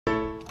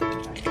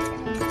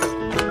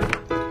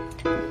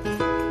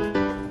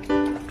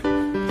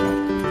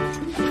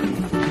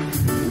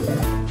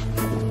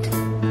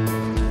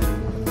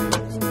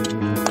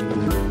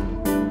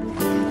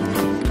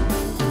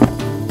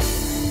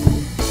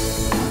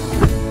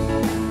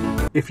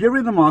If you're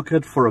in the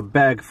market for a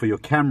bag for your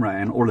camera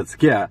and all its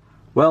gear,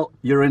 well,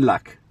 you're in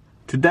luck.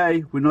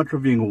 Today, we're not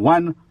reviewing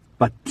one,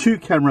 but two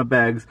camera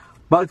bags.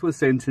 Both were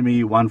sent to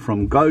me, one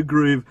from Go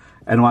Groove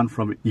and one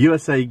from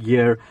USA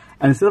Gear.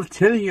 And instead of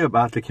telling you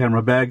about the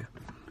camera bag,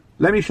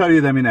 let me show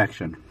you them in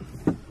action.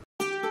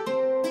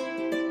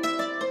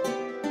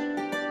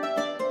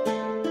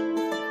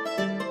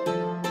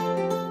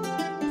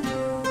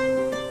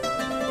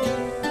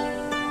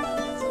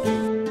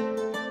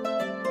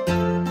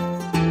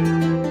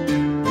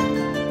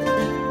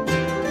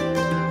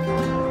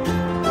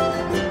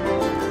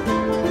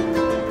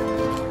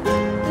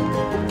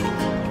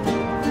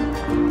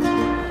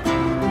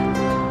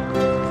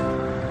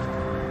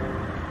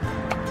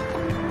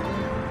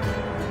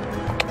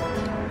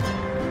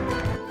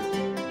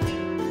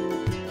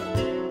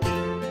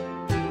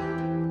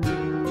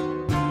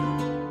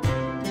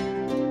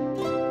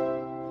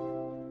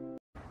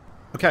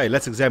 Okay,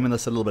 let's examine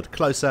this a little bit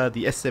closer.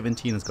 The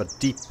S17 has got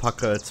deep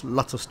pockets,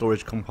 lots of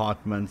storage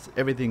compartments,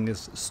 everything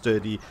is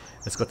sturdy.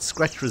 It's got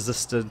scratch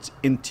resistant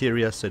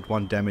interior so it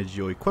won't damage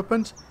your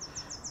equipment.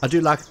 I do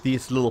like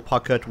this little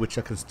pocket which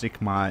I can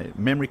stick my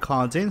memory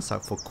cards in, so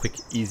for quick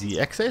easy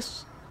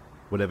access.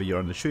 Whenever you're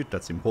on the shoot,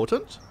 that's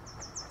important.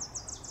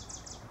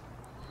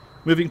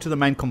 Moving to the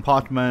main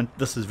compartment,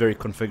 this is very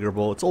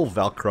configurable. It's all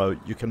Velcro.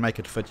 You can make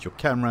it fit your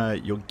camera,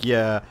 your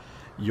gear,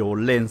 your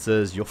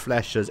lenses, your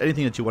flashes,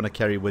 anything that you want to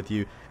carry with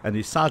you. And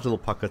these side little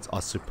pockets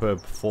are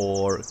superb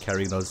for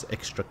carrying those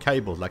extra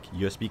cables like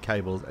USB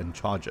cables and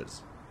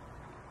chargers.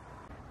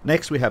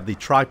 Next we have the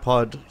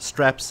tripod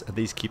straps.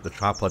 These keep the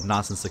tripod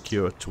nice and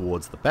secure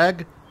towards the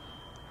bag.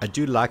 I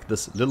do like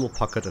this little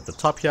pocket at the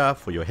top here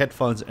for your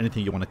headphones,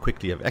 anything you want to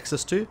quickly have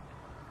access to.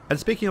 And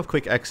speaking of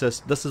quick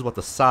access, this is what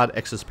the side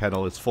access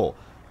panel is for.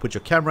 Put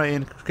your camera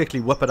in, quickly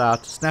whip it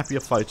out, snap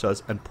your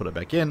photos and put it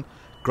back in.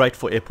 Great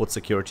for airport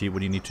security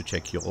when you need to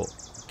check your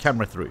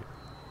camera through.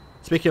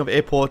 Speaking of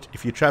airport,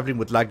 if you're traveling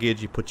with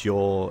luggage, you put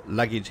your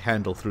luggage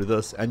handle through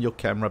this and your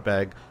camera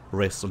bag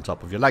rests on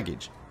top of your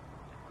luggage.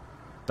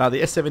 Now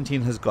the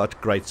S17 has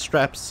got great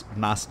straps,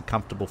 nice and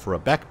comfortable for a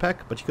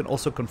backpack, but you can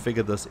also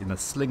configure this in a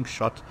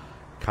slingshot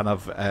kind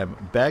of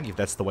bag if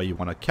that's the way you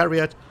want to carry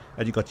it,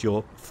 and you got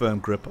your firm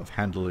grip of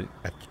handle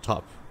at the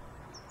top.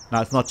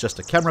 Now it's not just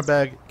a camera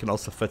bag, it can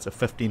also fit a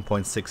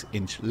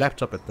 15.6-inch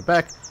laptop at the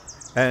back,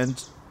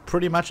 and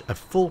pretty much a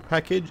full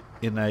package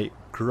in a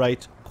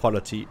great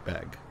quality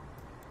bag.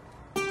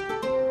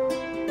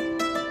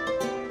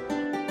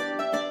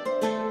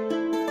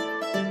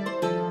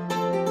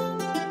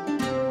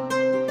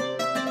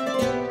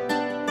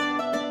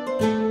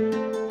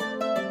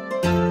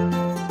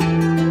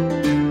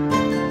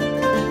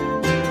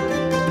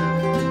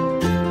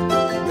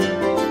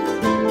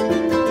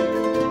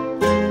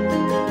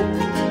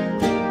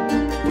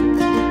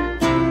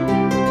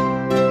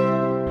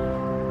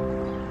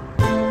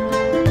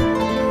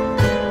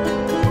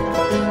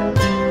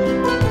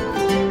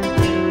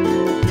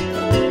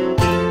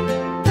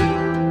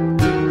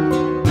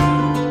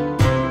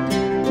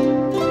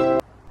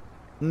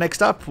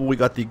 Next up we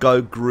got the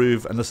Go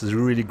Groove, and this is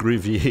really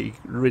groovy,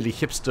 really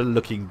hipster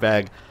looking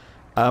bag.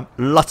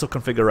 Lots of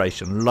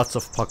configuration, lots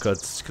of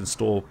pockets, you can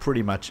store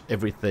pretty much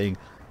everything.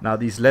 Now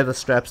these leather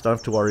straps, don't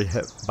have to worry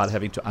about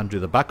having to undo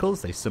the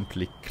buckles. They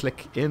simply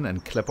click in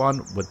and clip on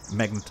with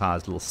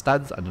magnetized little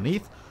studs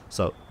underneath,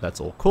 so that's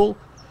all cool.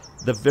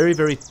 The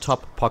very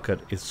top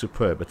pocket is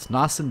superb. It's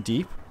nice and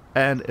deep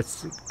and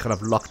it's kind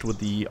of locked with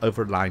the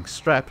overlying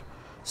strap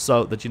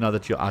so that you know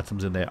that your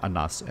items in there are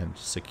nice and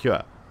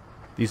secure.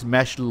 These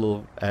mesh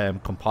little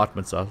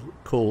compartments are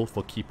cool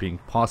for keeping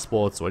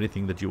passports or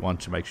anything that you want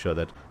to make sure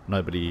that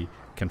nobody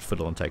can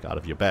fiddle and take out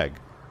of your bag.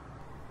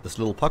 This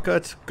little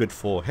pocket, good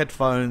for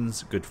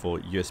headphones, good for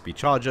USB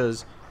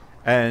chargers,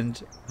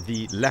 and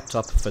the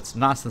laptop fits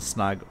nice and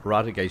snug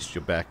right against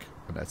your back,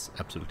 and that's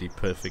absolutely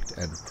perfect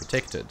and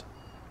protected.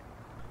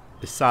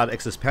 The side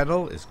access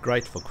panel is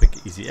great for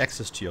quick easy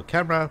access to your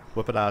camera,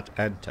 whip it out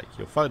and take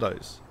your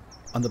photos.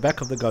 On the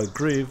back of the Go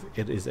Groove,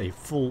 it is a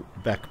full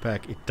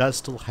backpack. It does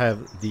still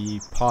have the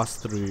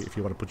pass-through if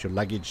you want to put your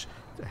luggage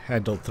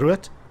handle through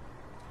it.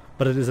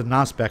 But it is a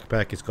nice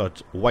backpack. It's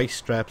got waist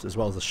straps as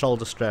well as a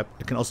shoulder strap.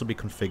 It can also be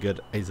configured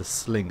as a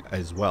sling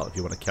as well if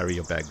you want to carry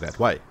your bag that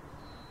way.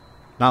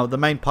 Now the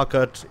main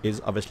pocket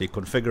is obviously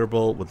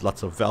configurable with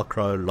lots of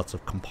Velcro, lots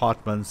of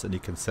compartments, and you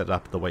can set it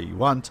up the way you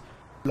want.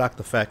 I like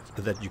the fact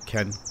that you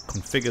can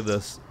configure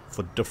this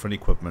for different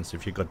equipment. So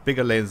if you've got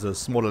bigger lenses,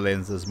 smaller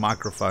lenses,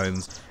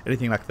 microphones,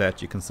 anything like that,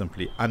 you can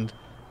simply undo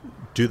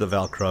the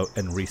Velcro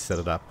and reset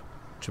it up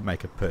to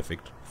make it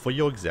perfect for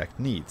your exact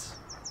needs.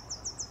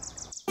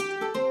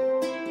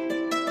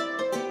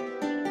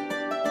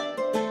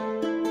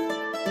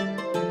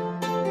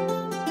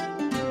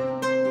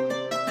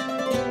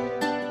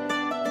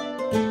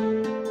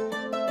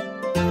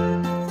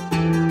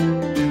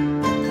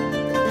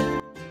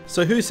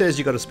 So who says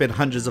you got to spend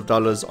hundreds of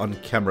dollars on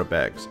camera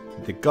bags?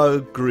 The Go,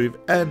 Groove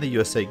and the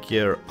USA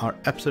gear are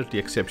absolutely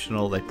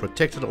exceptional. They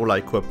protected all our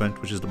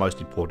equipment, which is the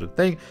most important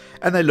thing,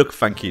 and they look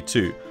funky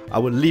too. I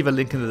will leave a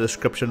link in the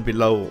description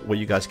below where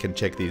you guys can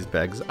check these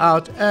bags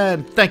out.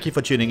 And thank you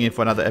for tuning in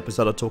for another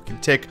episode of Talking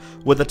Tech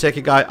with the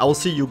Techie Guy. I will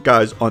see you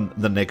guys on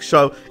the next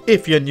show.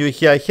 If you're new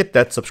here, hit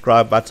that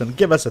subscribe button,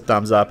 give us a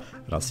thumbs up,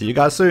 and I'll see you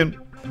guys soon.